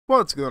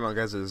What's going on,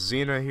 guys? It's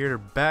Xeno here,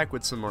 back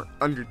with some more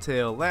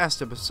Undertale.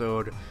 Last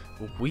episode,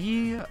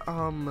 we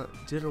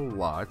did a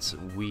lot.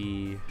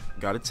 We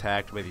got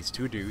attacked by these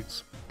two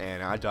dudes,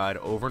 and I died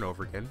over and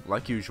over again,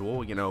 like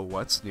usual. You know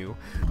what's new.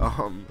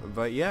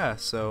 But yeah,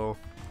 so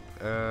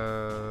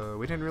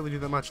we didn't really do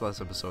that much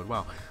last episode.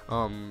 Wow.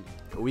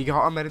 We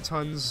got on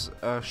Mettaton's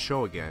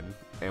show again,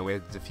 and we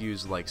had to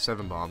defuse like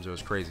 7 bombs. It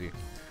was crazy.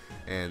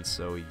 And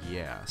so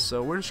yeah,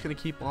 so we're just gonna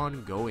keep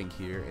on going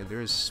here, and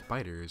there's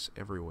spiders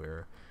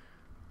everywhere.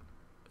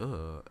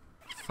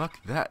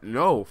 Fuck that.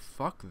 No,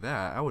 fuck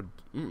that. I would,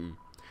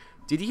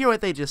 Did you hear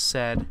what they just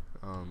said?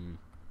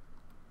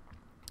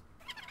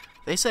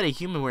 They said a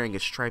human wearing a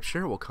striped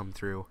shirt will come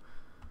through.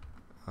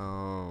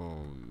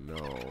 Oh,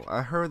 no.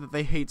 I heard that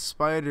they hate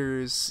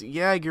spiders.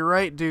 Yeah, you're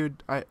right,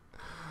 dude. No.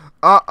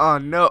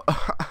 I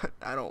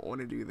don't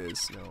want to do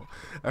this, no.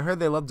 I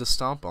heard they love to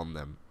stomp on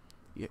them.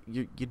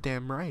 You're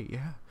damn right,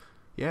 yeah.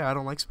 Yeah, I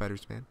don't like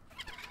spiders, man.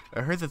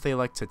 I heard that they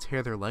like to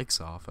tear their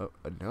legs off.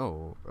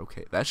 No.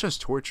 Okay, that's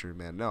just torture,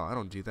 man. No, I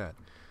don't do that.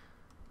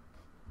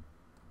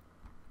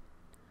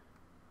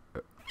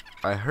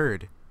 I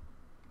heard.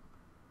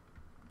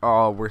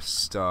 Oh, we're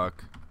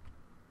stuck.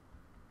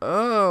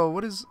 Oh,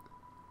 what is...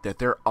 That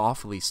they're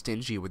awfully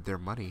stingy with their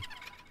money.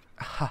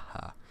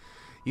 Haha.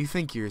 You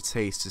think your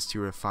taste is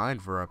too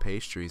refined for our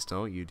pastries,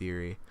 don't you,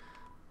 dearie?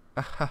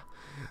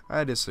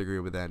 I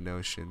disagree with that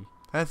notion.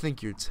 I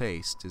think your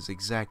taste is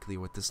exactly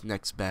what this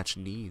next batch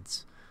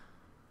needs.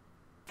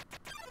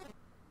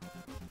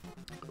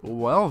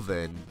 Well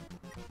then.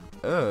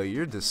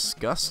 You're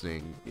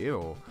disgusting.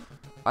 Ew.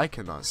 I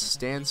cannot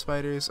stand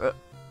spiders.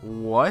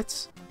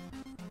 What?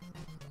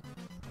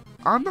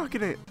 No, I'm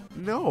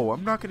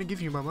not gonna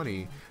give you my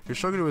money. You're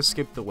struggling to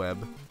escape the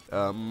web.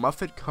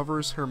 Muffet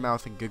covers her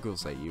mouth and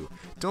giggles at you.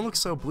 Don't look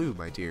so blue,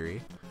 my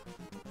dearie.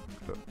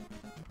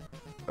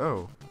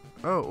 Oh,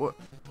 what?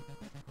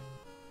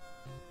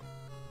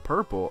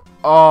 Purple.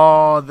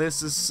 Oh,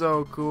 this is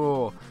so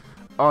cool.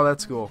 Oh,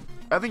 that's cool.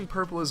 I think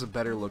purple is a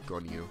better look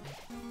on you.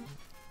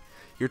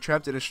 You're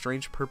trapped in a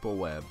strange purple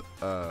web.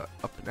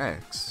 Up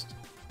next.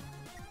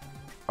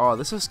 Oh,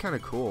 this is kind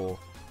of cool.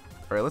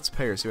 Alright, let's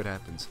pay her, see what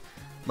happens.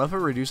 Muffet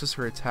reduces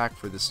her attack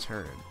for this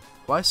turn.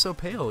 Why so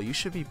pale? You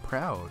should be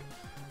proud.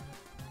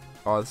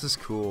 Oh, this is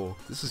cool.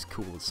 This is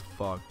cool as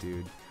fuck,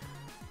 dude.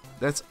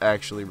 That's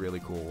actually really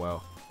cool.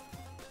 Wow.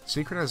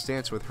 Synchronized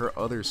dance with her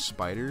other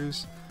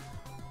spiders.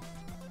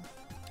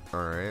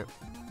 Alright.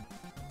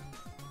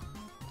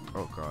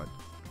 Oh god.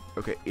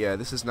 Okay, yeah,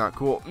 this is not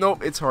cool.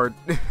 Nope, it's hard.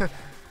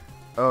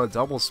 Oh,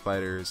 double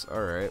spiders.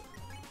 Alright.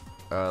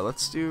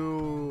 Let's eat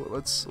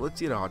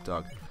a hot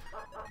dog.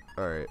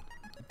 Alright.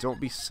 Don't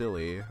be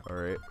silly.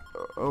 Alright.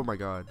 Oh my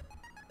god.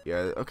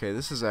 Yeah, okay,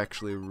 this is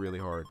actually really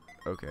hard.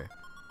 Okay.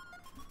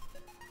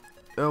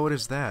 Oh, what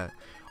is that?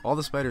 All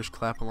the spiders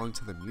clap along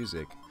to the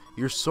music.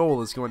 Your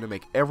soul is going to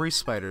make every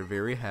spider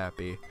very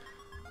happy.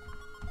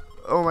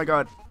 Oh my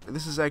god.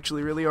 This is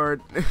actually really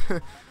hard.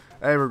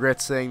 I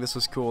regret saying this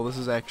was cool. This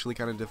is actually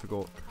kind of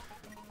difficult.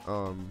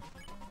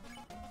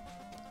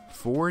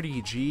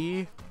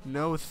 40G?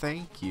 No,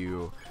 thank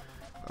you.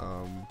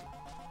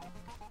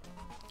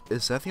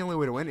 Is that the only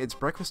way to win? It's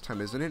breakfast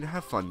time, isn't it?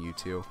 Have fun, you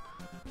two.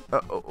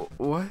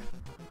 What?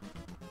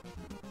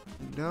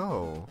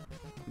 No.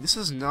 This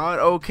is not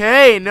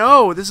okay.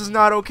 No, this is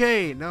not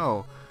okay.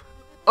 No.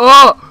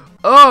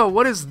 Oh,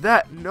 what is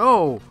that?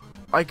 No.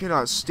 I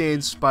cannot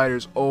stand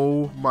spiders.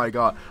 Oh my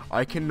god.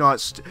 I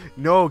cannot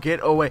no, get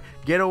away.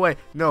 Get away.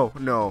 No.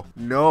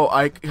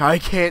 I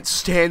can't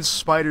stand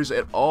spiders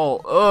at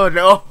all. Oh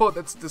no,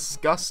 that's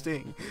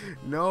disgusting.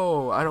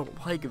 No, I don't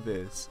like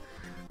this.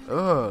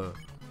 Ugh.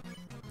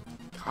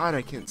 God,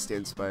 I can't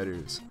stand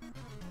spiders.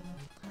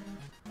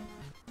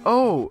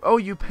 Oh,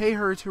 you pay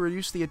her to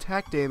reduce the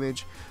attack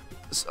damage.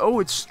 Oh,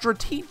 it's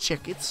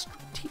strategic. It's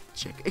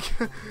strategic.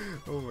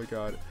 Oh my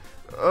god.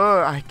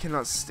 I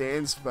cannot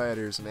stand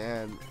spiders,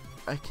 man.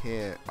 I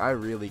can't. I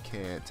really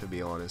can't, to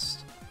be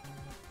honest.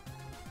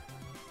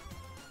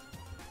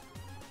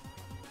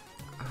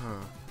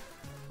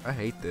 I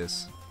hate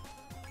this.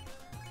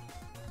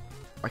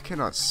 I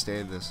cannot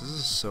stand this. This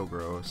is so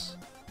gross.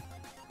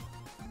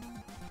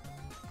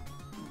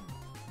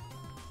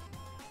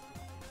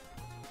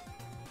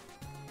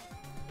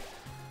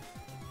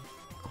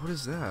 What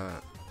is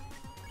that?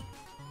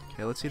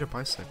 Okay, let's eat a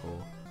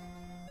bicycle.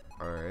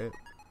 Alright.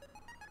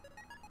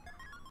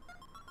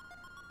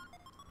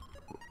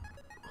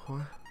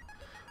 What?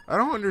 I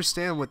don't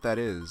understand what that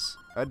is.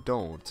 I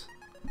don't.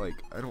 Like,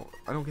 I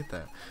don't get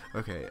that.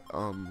 Okay,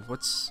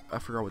 I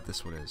forgot what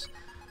this one is.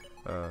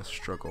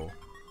 Struggle.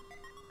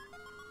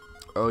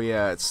 Oh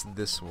yeah, it's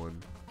this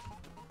one.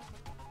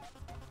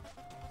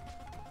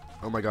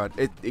 Oh my god,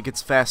 it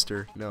gets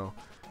faster. No.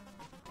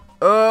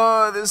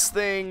 Oh, this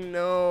thing,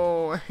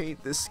 no. I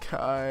hate this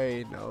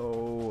guy.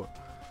 No.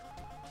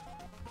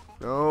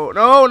 No,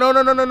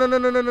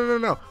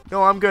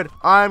 I'm good.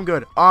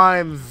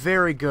 I'm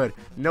very good.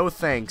 No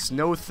thanks.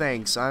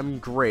 I'm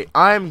great.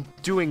 I'm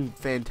doing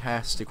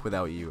fantastic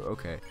without you.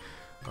 Okay.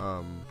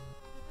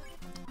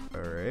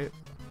 Alright.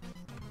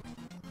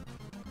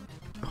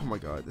 Oh my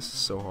god, this is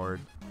so hard.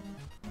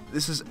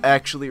 This is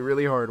actually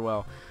really hard.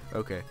 Wow.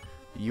 Okay.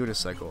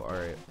 Unicycle.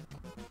 Alright.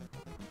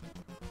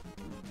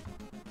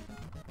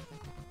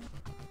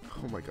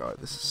 Oh my god,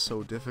 this is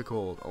so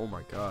difficult. Oh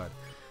my god.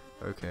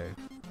 Okay.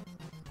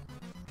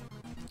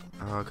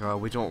 Oh god,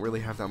 we don't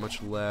really have that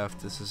much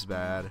left. This is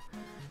bad.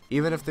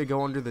 Even if they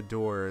go under the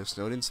door,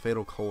 Snowdin's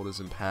Fatal Cold is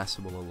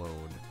impassable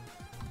alone.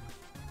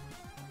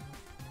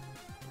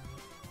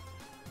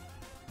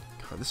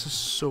 God, this is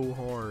so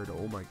hard.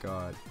 Oh my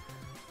god.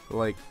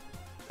 Like,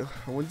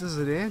 when does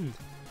it end?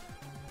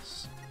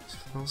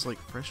 Smells like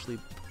freshly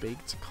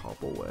baked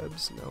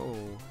cobwebs. No.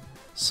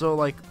 So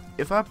like,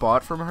 if I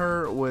bought from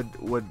her,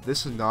 would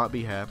this not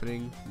be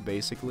happening?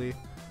 Basically.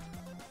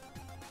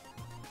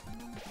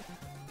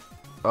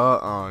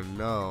 Oh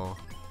no.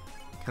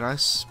 Can I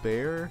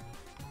spare?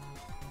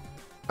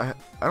 I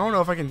don't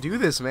know if I can do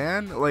this,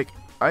 man. Like,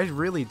 I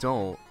really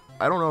don't.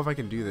 I don't know if I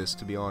can do this,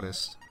 to be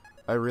honest.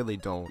 I really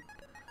don't.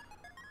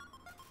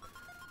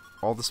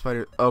 All the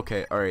spiders.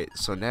 Okay, all right.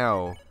 So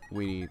now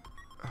we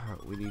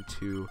need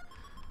to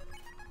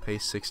pay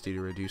 60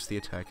 to reduce the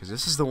attack, because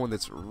this is the one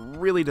that's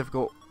really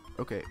difficult.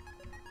 Okay.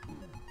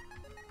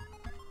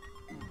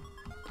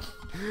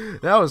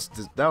 That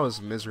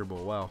was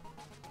miserable. Wow.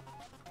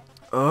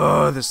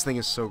 Oh, this thing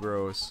is so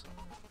gross.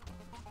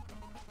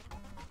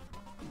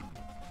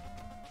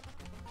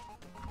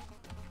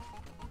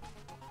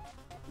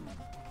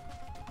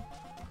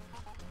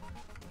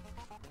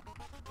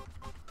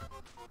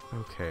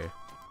 Okay.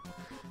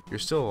 You're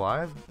still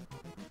alive?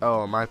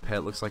 Oh, my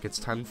pet, looks like it's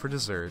time for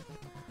dessert.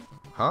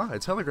 Huh? A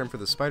telegram for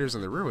the spiders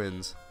in the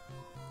ruins?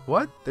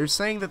 What? They're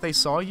saying that they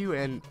saw you,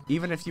 and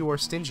even if you are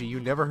stingy, you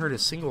never hurt a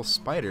single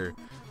spider.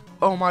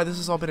 Oh my, this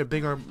has all been a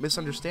big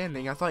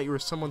misunderstanding. I thought you were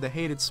someone that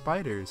hated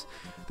spiders.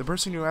 The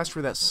person who asked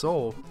for that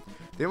soul,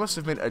 they must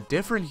have been a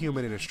different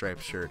human in a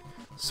striped shirt.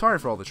 Sorry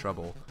for all the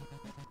trouble.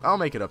 I'll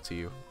make it up to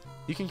you.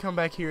 You can come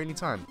back here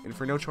anytime, and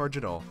for no charge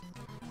at all.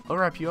 I'll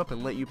wrap you up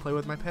and let you play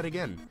with my pet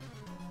again.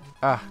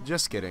 Ah,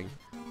 just kidding.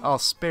 I'll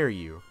spare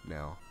you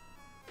now.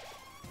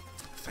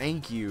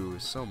 Thank you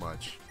so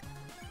much.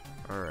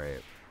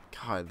 Alright.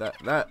 God,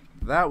 that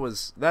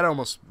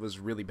almost was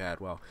really bad.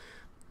 Well,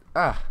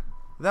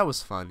 that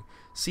was fun.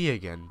 See you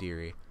again,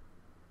 dearie.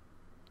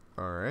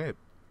 Alright.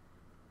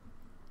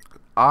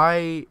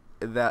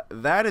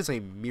 That is a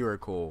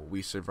miracle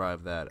we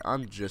survived that.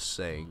 I'm just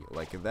saying.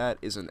 Like, that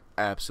is an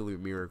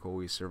absolute miracle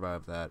we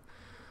survived that.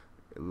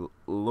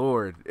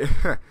 Lord.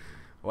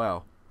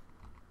 Wow.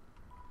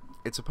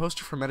 It's a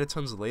poster for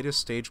Mettaton's latest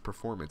stage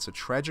performance, a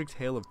tragic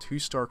tale of two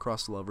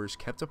star-crossed lovers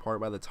kept apart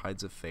by the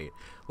tides of fate.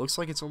 Looks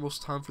like it's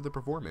almost time for the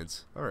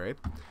performance. Alright.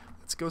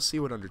 Let's go see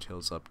what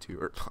Undertale's up to.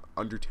 Or,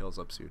 Undertale's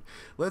up to.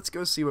 Let's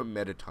go see what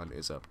Mettaton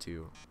is up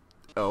to.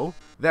 Oh,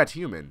 that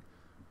human.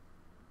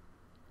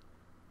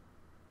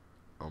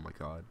 Oh my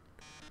god.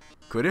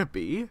 Could it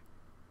be?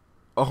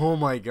 Oh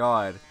my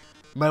god.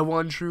 My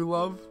one true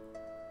love?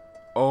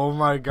 Oh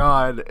my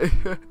god.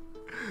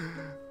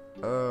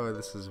 Oh,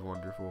 this is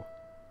wonderful.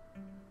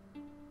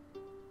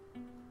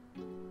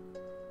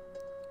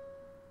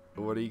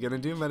 What are you gonna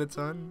do,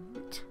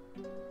 Mettaton?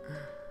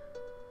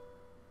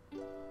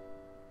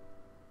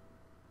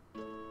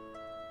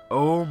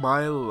 Oh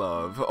my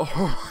love.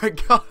 Oh my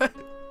god.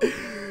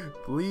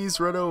 Please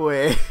run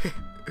away.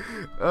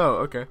 Oh,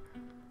 okay.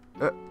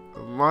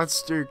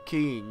 Monster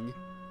King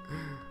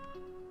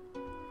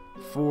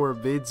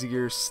forbids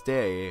your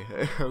stay.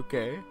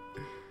 Okay.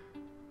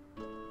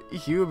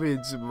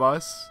 Humans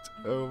must.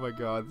 Oh my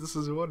god, this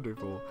is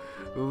wonderful.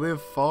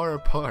 Live far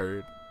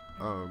apart.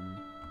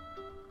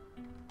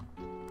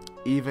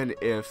 Even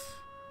if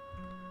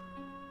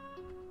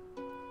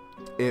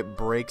it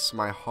breaks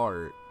my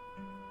heart.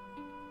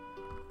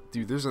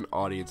 Dude, there's an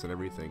audience and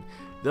everything.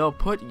 They'll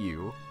put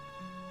you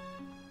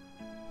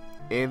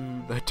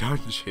in the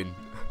dungeon.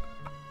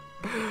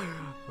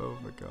 Oh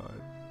my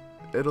god.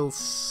 It'll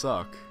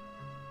suck.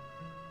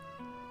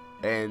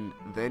 And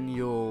then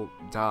you'll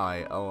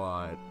die a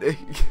lot.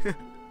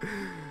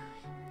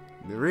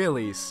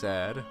 Really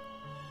sad.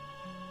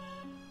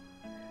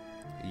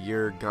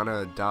 You're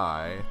gonna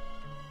die.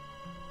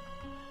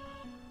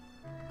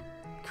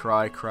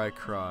 Cry, cry,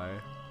 cry.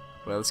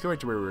 Well, let's go back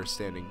to where we were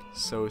standing.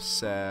 So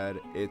sad,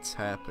 it's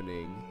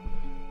happening.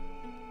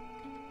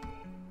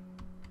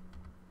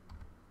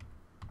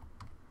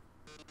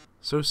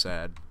 So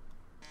sad.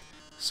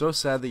 So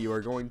sad that you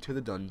are going to the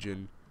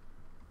dungeon.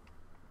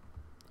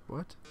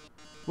 What?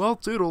 Well,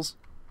 toodles.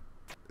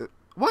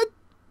 What?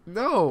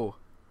 No.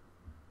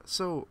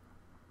 So.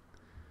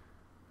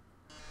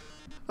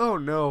 Oh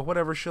no,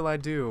 whatever shall I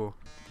do?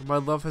 My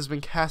love has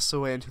been cast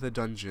away into the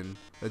dungeon.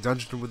 A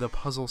dungeon with a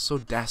puzzle so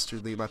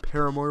dastardly, my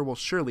paramour will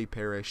surely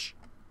perish.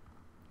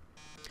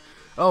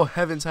 Oh,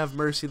 heavens have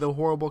mercy, the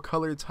horrible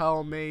colored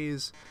tile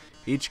maze.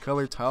 Each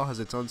colored tile has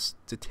its own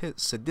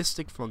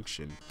sadistic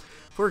function.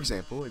 For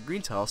example, a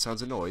green tile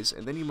sounds a noise,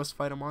 and then you must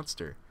fight a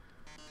monster.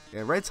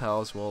 And red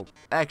tiles, well,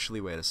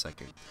 actually, wait a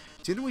second.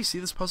 Didn't we see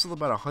this puzzle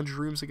about 100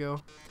 rooms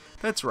ago?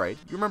 That's right,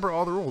 you remember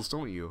all the rules,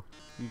 don't you?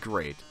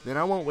 Great, then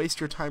I won't waste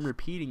your time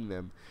repeating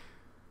them.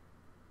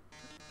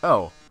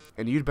 Oh,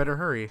 and you'd better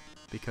hurry,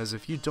 because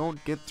if you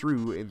don't get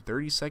through in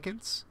 30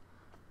 seconds,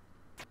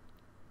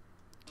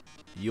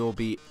 you'll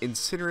be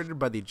incinerated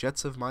by the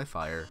jets of my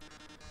fire.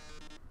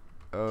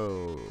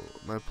 Oh,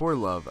 my poor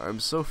love,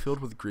 I'm so filled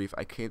with grief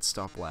I can't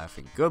stop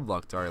laughing. Good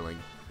luck, darling.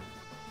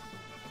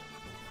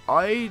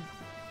 I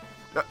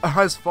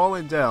has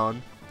fallen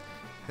down,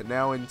 and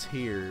now in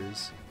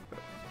tears.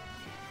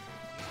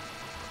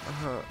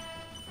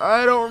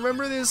 I don't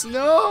remember this.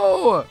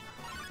 No.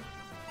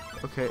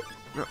 Okay.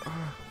 No.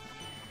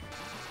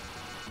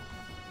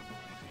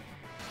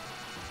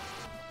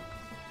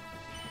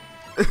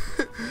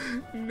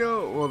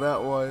 No. Well,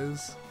 that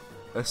was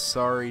a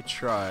sorry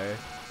try.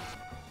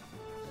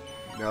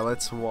 Now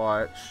let's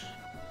watch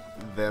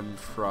them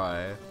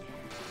fry.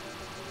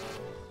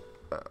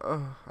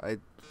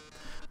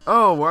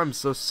 Oh, I'm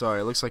so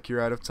sorry. Looks like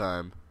you're out of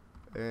time.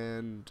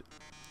 And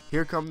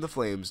here come the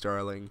flames,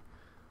 darling.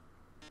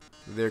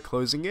 They're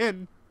closing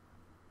in.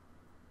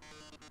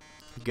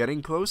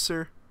 Getting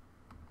closer.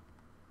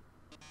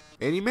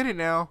 Any minute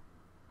now.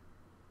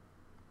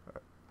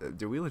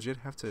 Do we legit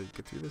have to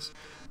get through this?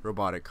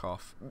 Robotic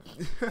cough.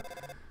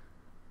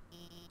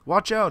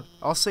 Watch out.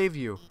 I'll save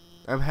you.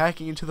 I'm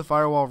hacking into the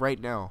firewall right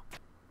now.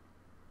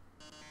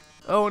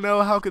 Oh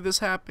no, how could this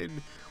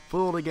happen?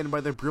 Fooled again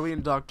by the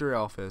brilliant Dr.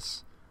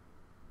 Alphys.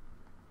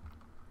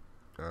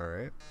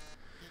 Alright.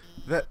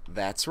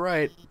 That's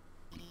right.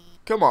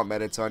 Come on,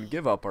 Mettaton,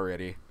 give up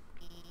already.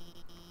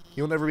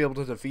 You'll never be able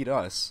to defeat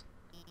us.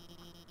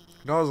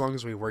 Not as long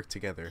as we work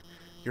together.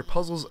 Your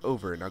puzzle's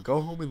over. Now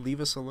go home and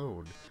leave us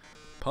alone.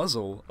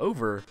 Puzzle?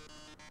 Over?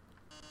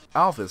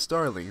 Alphys,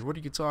 darling, what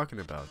are you talking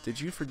about? Did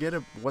you forget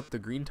what the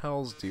green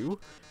tiles do?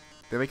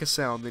 They make a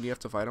sound, then you have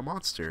to fight a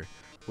monster.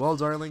 Well,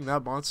 darling,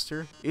 that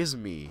monster is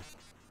me.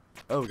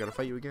 Oh, we gotta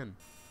fight you again.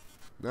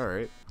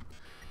 Alright.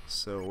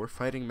 So, we're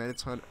fighting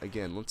Mettaton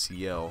again. Let's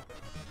yell.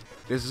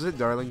 This is it,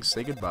 darling.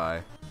 Say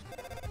goodbye.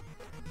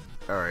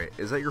 Alright,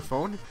 is that your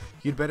phone?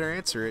 You'd better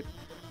answer it.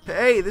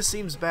 Hey, this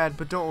seems bad,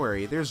 but don't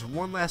worry. There's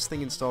one last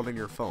thing installed in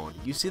your phone.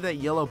 You see that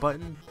yellow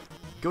button?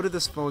 Go to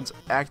this phone's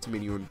act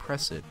menu and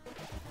press it.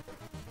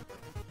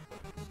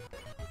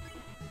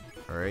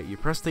 Alright, you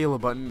press the yellow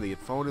button, the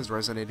phone is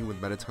resonating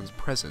with Mettaton's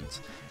presence.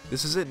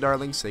 This is it,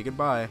 darling, say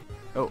goodbye.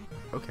 Oh,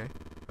 okay.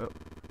 Oh.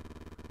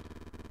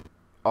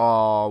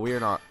 Aw, we are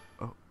not.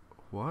 Oh,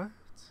 what?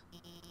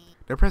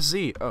 Now press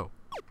Z. Oh.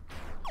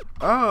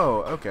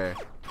 Oh, okay.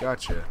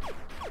 Gotcha.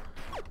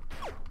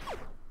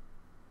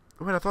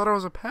 Wait, I thought I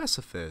was a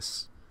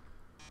pacifist.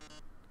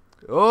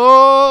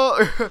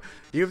 Oh!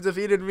 You've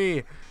defeated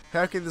me.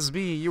 How can this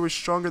be? You were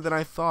stronger than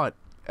I thought.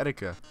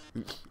 Etika.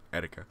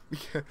 Etika.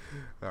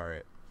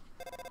 Alright.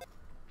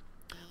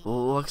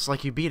 Well, looks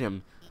like you beat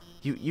him.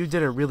 You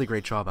did a really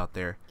great job out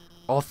there.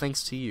 All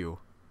thanks to you.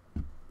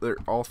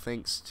 All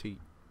thanks to...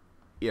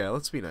 Yeah,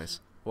 let's be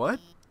nice. What?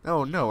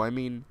 Oh, no, I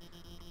mean...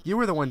 You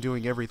were the one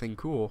doing everything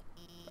cool.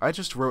 I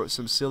just wrote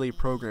some silly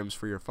programs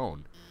for your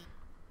phone.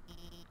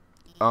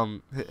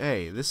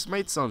 Hey, this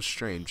might sound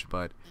strange,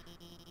 but...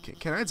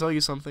 Can I tell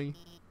you something?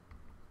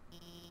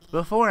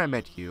 Before I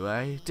met you,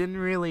 I didn't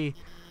really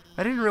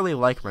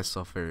like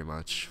myself very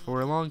much.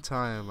 For a long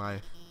time,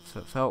 I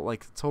felt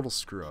like a total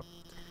screw-up.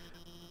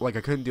 Like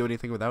I couldn't do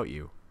anything without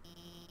you.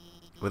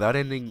 Without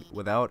ending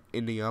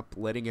up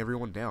letting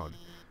everyone down.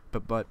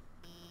 But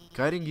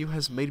guiding you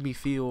has made me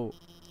feel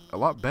a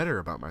lot better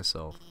about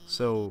myself.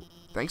 So,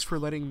 thanks for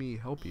letting me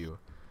help you.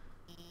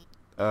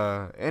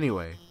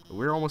 Anyway,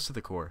 we're almost to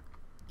the core.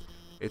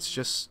 It's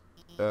just,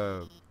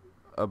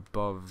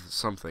 above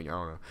something, I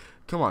don't know.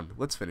 Come on,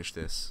 let's finish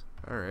this.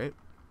 Alright.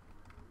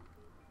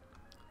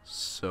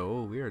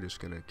 So, we are just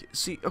gonna...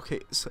 See,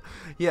 okay, so...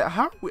 Yeah,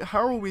 how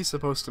are we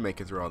supposed to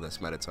make it through all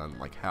this, Mettaton?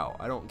 Like, how?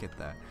 I don't get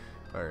that.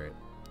 Alright.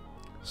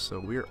 So,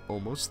 we're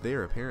almost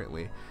there,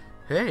 apparently.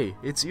 Hey,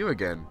 it's you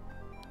again.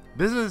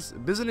 Business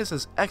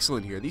is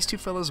excellent here. These two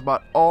fellows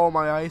bought all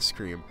my ice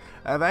cream.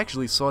 I've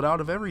actually sold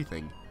out of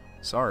everything.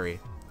 Sorry.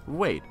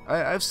 Wait,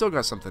 I've still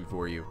got something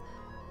for you.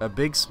 A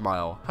big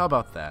smile. How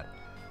about that?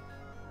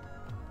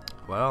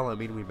 Well, I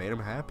mean, we made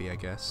them happy, I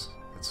guess.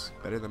 It's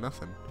better than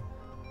nothing.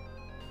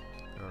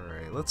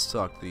 Alright, let's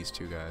talk to these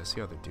two guys, see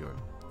how they're doing.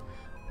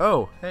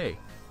 Oh, hey.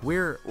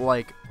 We're,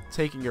 like,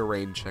 taking a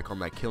rain check on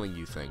that killing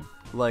you thing.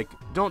 Like,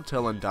 don't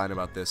tell Undyne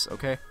about this,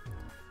 okay?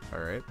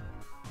 Alright.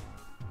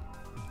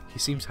 He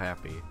seems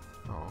happy.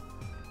 Oh.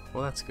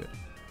 Well, that's good.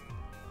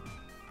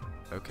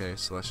 Okay,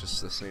 so that's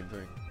just the same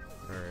thing.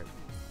 Alright.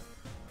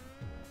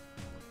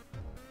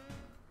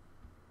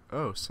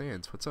 Oh,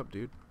 Sans, what's up,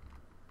 dude?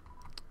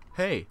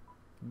 Hey,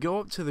 go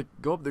up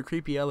the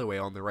creepy alleyway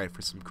on the right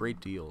for some great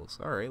deals.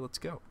 Alright, let's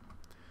go.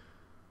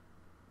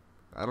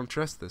 I don't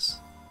trust this.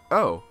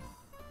 Oh.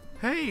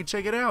 Hey,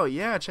 check it out.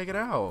 Yeah, check it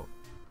out.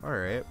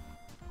 Alright.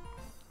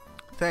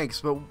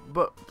 Thanks,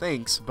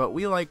 but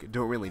we like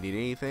don't really need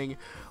anything.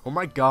 Oh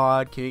my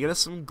god, can you get us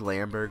some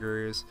glam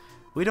burgers?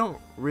 We don't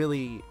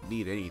really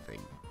need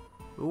anything.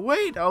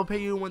 Wait, I'll pay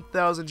you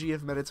 1,000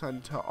 GF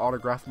Mettaton to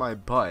autograph my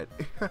butt.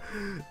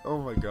 Oh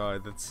my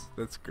god,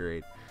 that's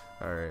great.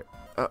 Alright.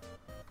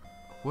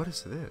 What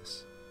is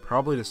this?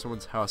 Probably to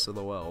someone's house,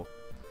 lol.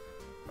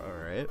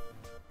 Alright.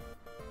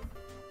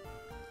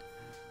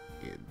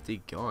 They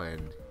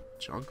gone.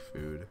 Junk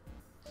food.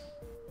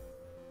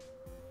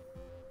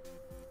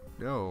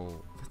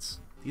 No,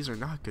 these are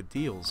not good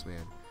deals,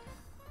 man.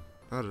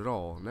 Not at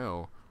all,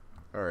 no.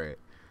 Alright.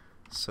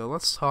 So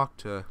let's talk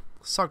to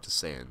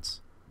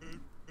Sans.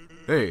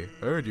 Hey,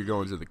 I heard you're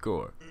going to the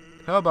core.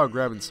 How about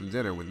grabbing some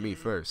dinner with me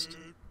first?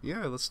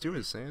 Yeah, let's do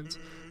it, Sans.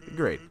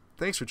 Great.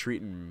 Thanks for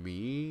treating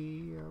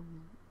me.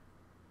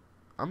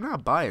 I'm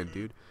not buying,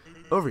 dude.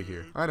 Over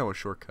here. I know a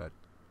shortcut.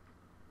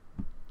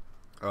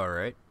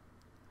 Alright.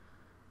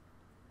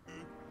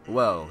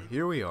 Well,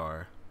 here we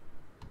are.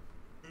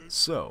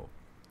 So,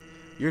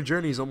 your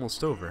journey's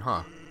almost over,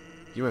 huh?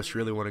 You must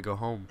really want to go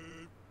home.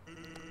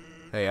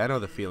 Hey, I know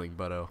the feeling,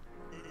 buddo.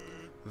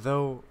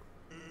 Though,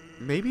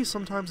 maybe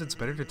sometimes it's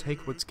better to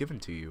take what's given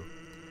to you.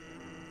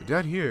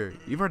 Down here,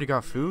 you've already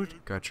got food,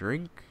 got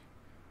drink,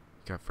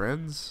 got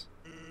friends.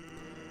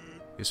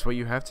 Is what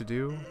you have to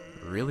do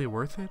really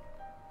worth it?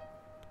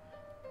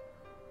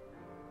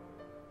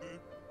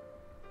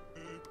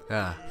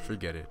 Ah,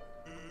 forget it.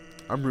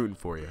 I'm rooting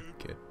for you,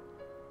 kid.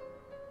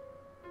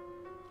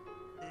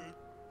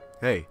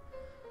 Hey,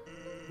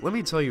 let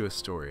me tell you a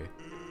story.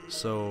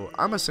 So,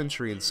 I'm a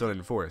sentry in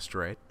Southern Forest,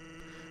 right?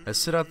 I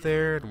sit out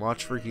there and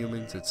watch for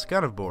humans. It's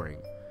kind of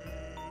boring.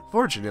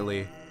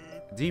 Fortunately,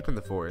 deep in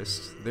the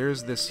forest,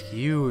 there's this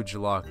huge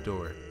locked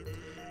door.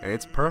 And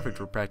it's perfect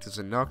for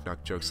practicing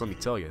knock-knock jokes, let me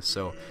tell you.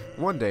 So,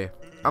 one day,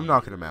 I'm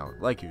knocking them out,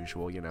 like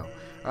usual, you know.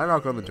 I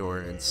knock on the door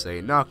and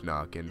say, knock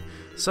knock, and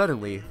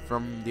suddenly,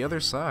 from the other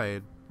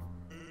side,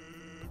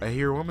 I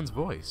hear a woman's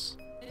voice.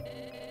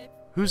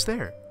 Who's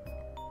there?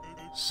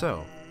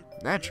 So,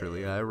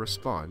 naturally, I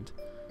respond,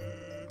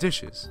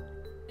 dishes.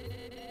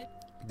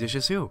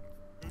 Dishes who?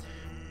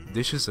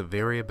 Dishes a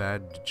very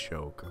bad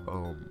joke.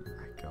 Oh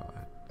my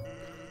god.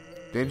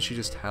 Then she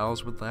just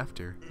howls with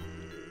laughter.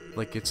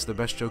 Like it's the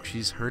best joke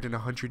she's heard in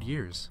 100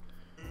 years.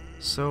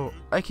 So,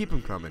 I keep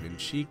 'em coming, and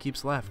she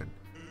keeps laughing.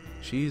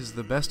 She's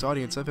the best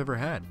audience I've ever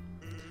had.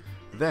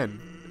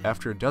 Then,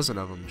 after a dozen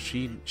of them,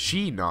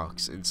 she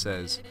knocks and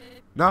says,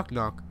 knock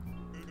knock.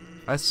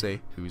 I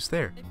say, who's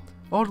there?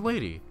 Old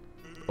lady.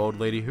 Old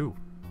lady who?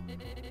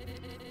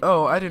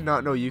 Oh, I did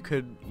not know you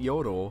could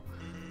yodel.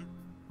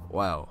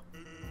 Wow.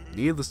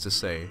 Needless to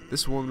say,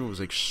 this woman was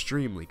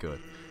extremely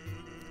good.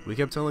 We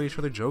kept telling each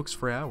other jokes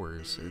for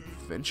hours.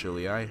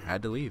 Eventually, I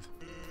had to leave.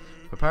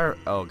 Papyrus.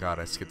 Oh god,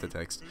 I skipped the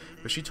text.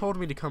 But she told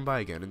me to come by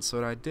again, and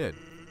so I did.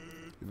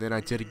 And then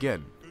I did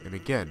again, and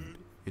again.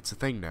 It's a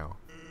thing now.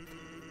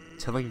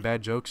 Telling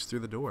bad jokes through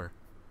the door.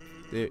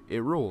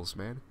 It rules,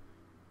 man.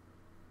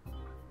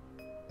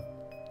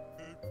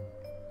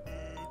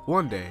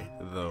 One day,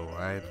 though,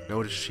 I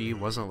noticed she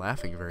wasn't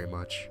laughing very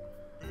much.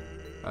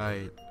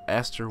 I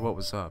asked her what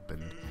was up,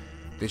 and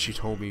then she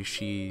told me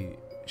she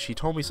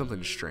told me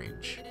something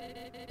strange.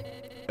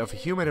 If a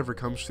human ever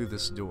comes through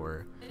this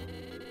door,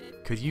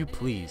 could you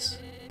please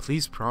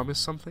promise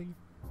something?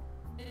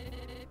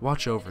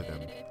 Watch over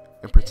them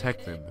and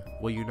protect them,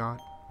 will you not?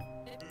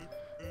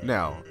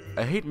 Now,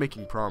 I hate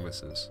making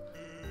promises.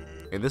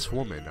 And this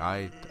woman,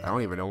 I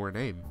don't even know her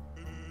name.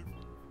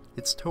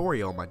 It's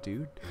Toriel, my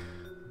dude.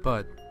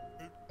 But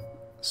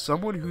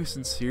someone who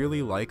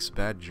sincerely likes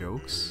bad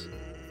jokes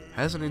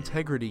has an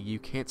integrity you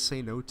can't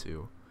say no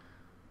to.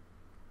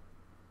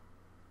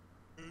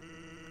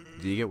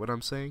 Do you get what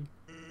I'm saying?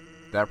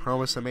 That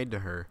promise I made to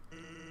her.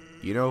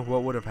 You know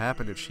what would have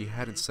happened if she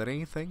hadn't said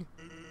anything?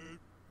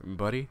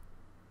 Buddy?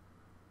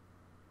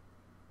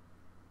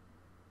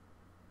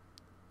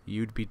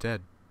 You'd be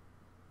dead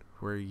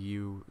where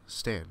you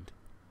stand.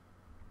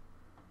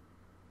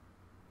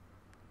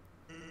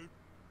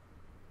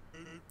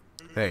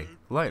 Hey,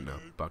 lighten up,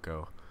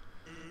 bucko.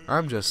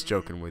 I'm just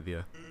joking with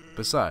you.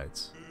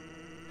 Besides,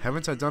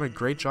 haven't I done a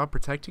great job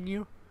protecting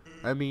you?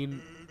 I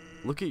mean,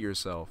 look at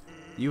yourself.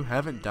 You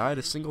haven't died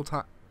a single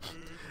time.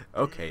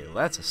 Okay,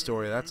 that's a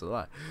story, that's a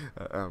lie.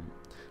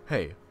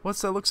 Hey,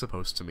 what's that look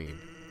supposed to mean?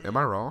 Am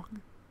I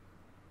wrong?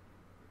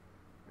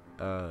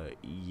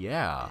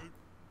 Yeah.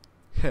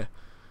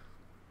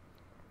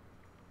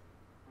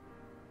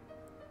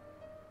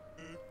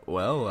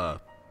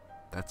 Well,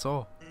 that's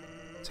all.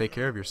 Take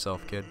care of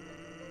yourself, kid.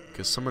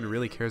 Because someone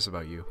really cares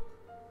about you.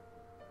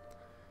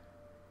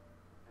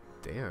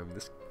 Damn,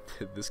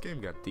 this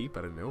game got deep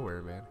out of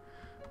nowhere, man.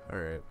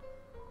 Alright.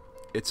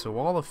 It's a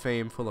wall of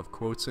fame full of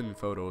quotes and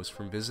photos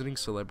from visiting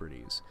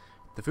celebrities.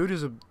 The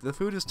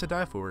food is to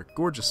die for,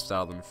 gorgeous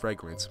style and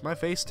fragrance. My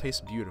face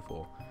tastes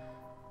beautiful.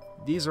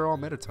 These are all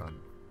Mettaton.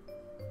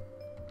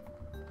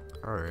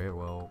 Alright,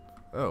 well...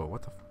 Oh,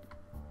 what the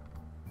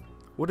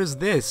what is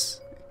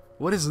this?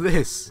 What is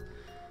this?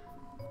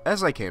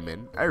 As I came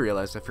in, I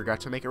realized I forgot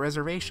to make a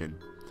reservation.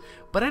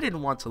 But I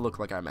didn't want to look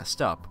like I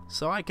messed up,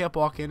 so I kept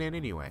walking in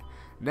anyway.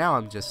 Now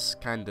I'm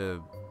just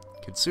kinda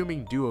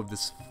consuming dew of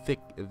this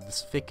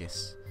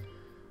ficus.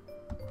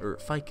 Or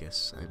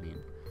ficus, I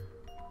mean.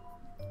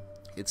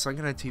 It's some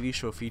kind of TV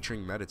show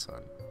featuring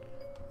Mettaton.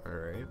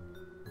 Alright.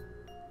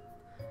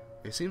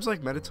 It seems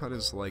like Mettaton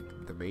is like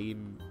the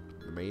main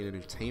the main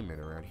entertainment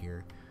around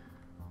here.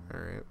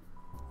 Alright.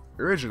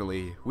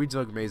 Originally, we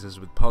dug mazes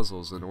with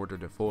puzzles in order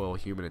to foil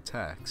human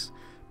attacks,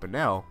 but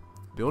now,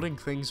 building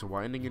things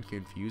winding and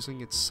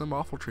confusing, it's some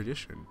awful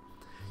tradition.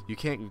 You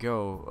can't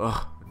go,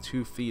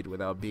 2 feet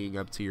without being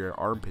up to your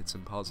armpits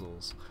in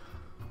puzzles.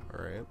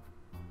 Alright.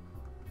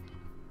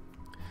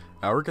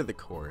 I work at the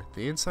core.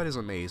 The inside is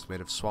a maze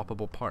made of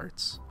swappable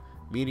parts,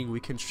 meaning we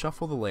can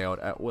shuffle the layout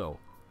at will.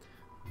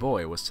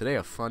 Boy, was today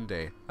a fun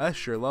day. I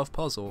sure love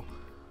puzzle.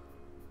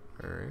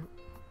 Alright.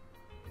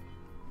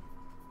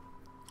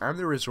 I'm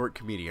the resort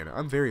comedian.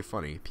 I'm very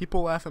funny.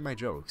 People laugh at my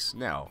jokes.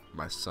 Now,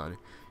 my son,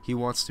 he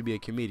wants to be a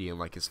comedian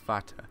like his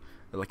father.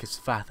 But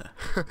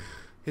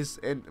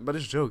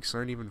his jokes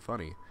aren't even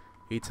funny.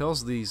 He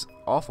tells these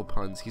awful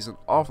puns. He's an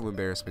awful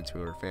embarrassment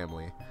to our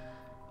family.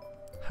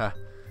 Ha.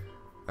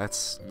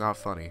 That's not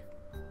funny.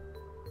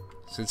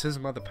 Since his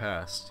mother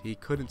passed, he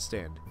couldn't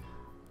stand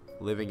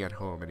living at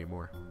home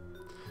anymore.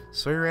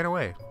 So he ran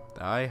away.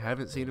 I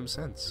haven't seen him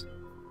since.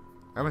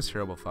 I'm a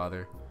terrible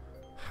father.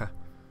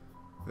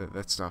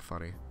 That's not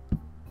funny.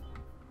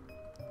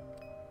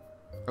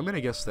 I'm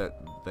gonna guess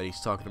that he's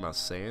talking about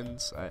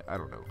sands. I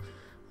don't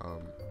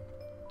know.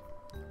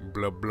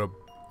 Blub blub.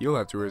 You'll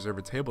have to reserve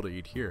a table to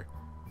eat here.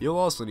 You'll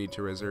also need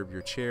to reserve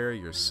your chair,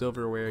 your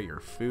silverware,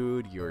 your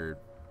food, your...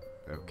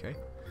 Okay.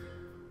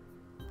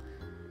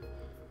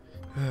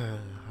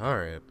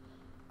 Alright.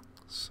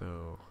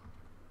 So...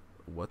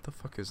 What the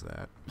fuck is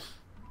that?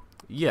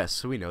 Yes,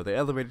 so we know the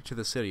elevator to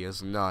the city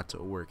is not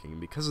working.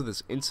 Because of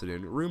this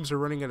incident, rooms are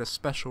running at a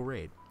special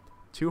rate.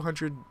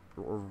 200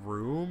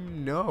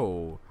 room?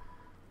 No.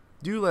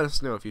 Do let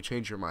us know if you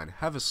change your mind.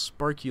 Have a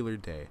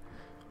sparkular day.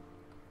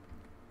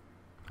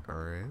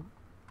 Alright.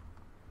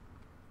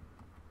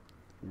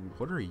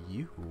 What are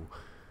you?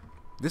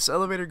 This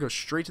elevator goes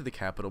straight to the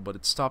capital, but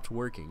it stopped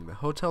working. The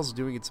hotel's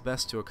doing its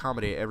best to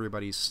accommodate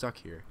everybody who's stuck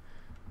here.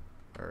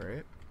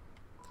 Alright.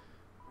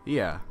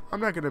 Yeah,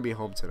 I'm not gonna be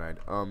home tonight.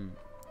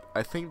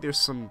 I think there's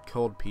some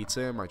cold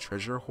pizza in my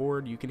treasure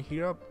hoard you can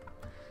heat up.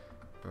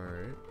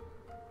 Alright.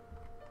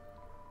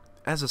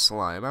 As a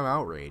slime, I'm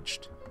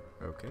outraged.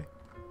 Okay.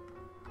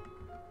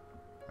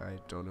 I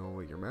don't know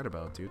what you're mad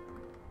about, dude.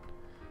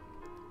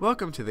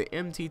 Welcome to the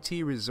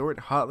MTT Resort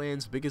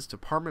Hotland's biggest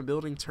apartment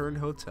building turned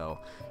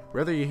hotel.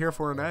 Whether you're here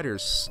for a night or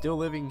still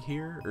live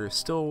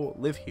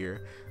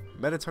here,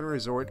 Mettaton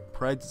Resort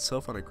prides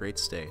itself on a great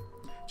stay.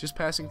 Just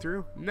passing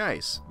through?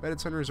 Nice.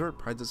 Mettaton Resort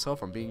prides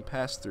itself on being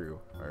passed through.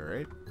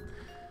 Alright.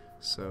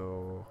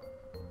 So...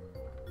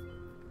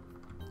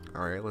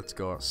 Alright, let's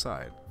go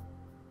outside.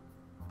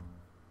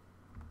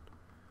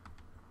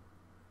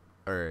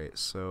 Alright,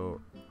 so...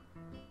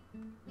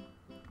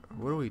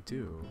 What do we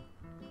do?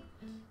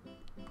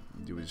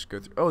 Do we just go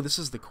through? Oh, this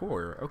is the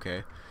core.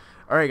 Okay.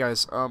 Alright,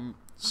 guys.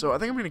 So I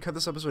think I'm going to cut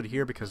this episode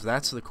here because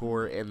that's the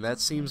core, and that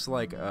seems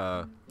like,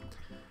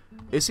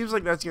 it seems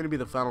like that's going to be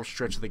the final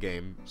stretch of the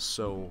game.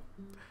 So,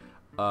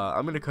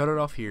 I'm going to cut it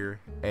off here,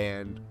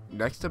 and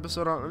next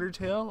episode on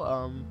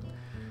Undertale,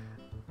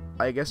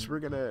 I guess we're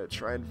going to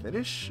try and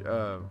finish.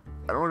 I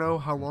don't know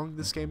how long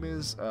this game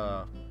is.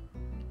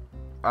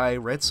 I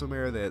read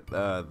somewhere that,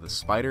 the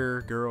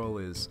spider girl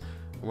is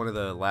one of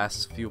the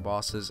last few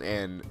bosses,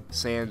 and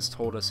Sans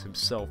told us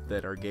himself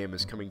that our game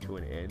is coming to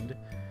an end.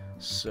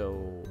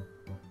 So,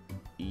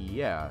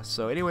 yeah.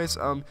 So, anyways,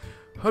 hope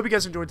you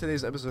guys enjoyed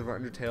today's episode of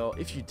Undertale.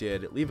 If you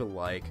did, leave a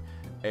like,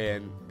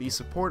 and the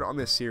support on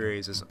this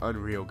series is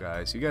unreal,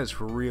 guys. You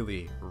guys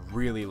really,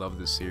 really love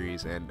this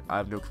series, and I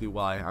have no clue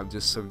why. I'm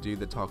just some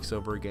dude that talks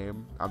over a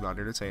game. I'm not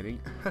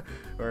entertaining,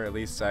 or at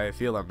least I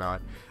feel I'm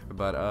not.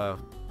 But,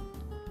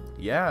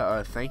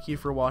 yeah, thank you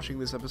for watching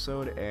this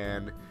episode,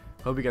 and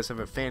hope you guys have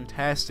a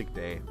fantastic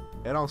day,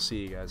 and I'll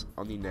see you guys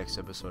on the next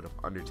episode of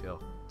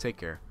Undertale. Take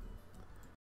care.